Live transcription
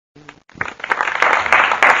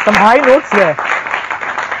Some high notes there.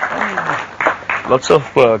 Lots of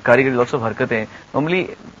karigari, lots of harkatein.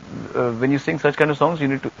 Normally, when you sing such kind of songs, you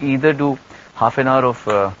need to either do half an hour of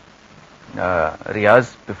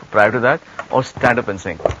riyaz prior to that, or stand up and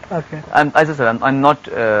sing. Okay. And as I said, I'm not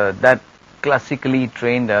that classically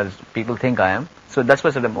trained as people think I am. So that's why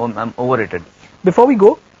I said I'm overrated. Before we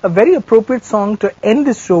go, a very appropriate song to end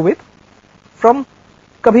this show with, from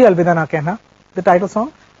Kabhi Alvida Na Kehna, the title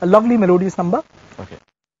song, a lovely melodious number. Okay.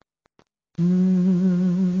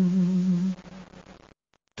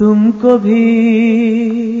 तुमको भी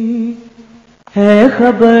है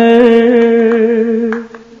खबर,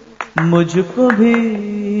 मुझको भी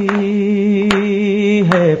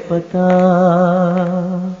है पता,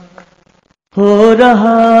 हो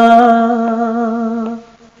रहा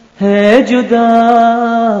है जुदा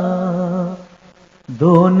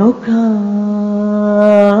दोनों का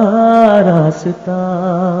रास्ता,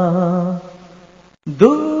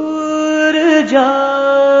 दूर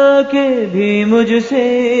जाके भी मुझसे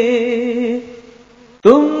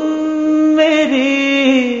तुम मेरी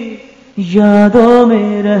यादों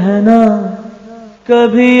में रहना,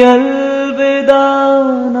 कभी अलविदा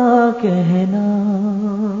ना कहना,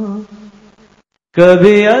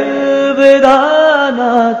 कभी अलविदा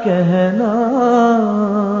ना कहना,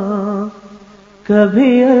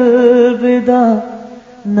 कभी अलविदा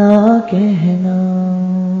ना कहना.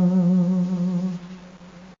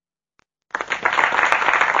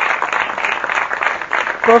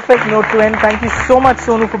 Perfect note to end. Thank you so much,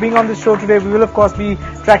 Sonu, for being on this show today. We will, of course, be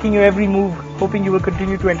tracking your every move, hoping you will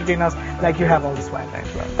continue to entertain us like you have all this while.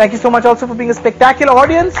 Thank you so much also for being a spectacular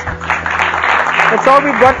audience. That's all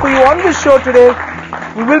we've got for you on this show today.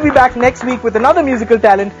 We will be back next week with another musical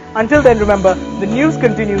talent. Until then, remember, the news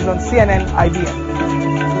continues on CNN-IBN.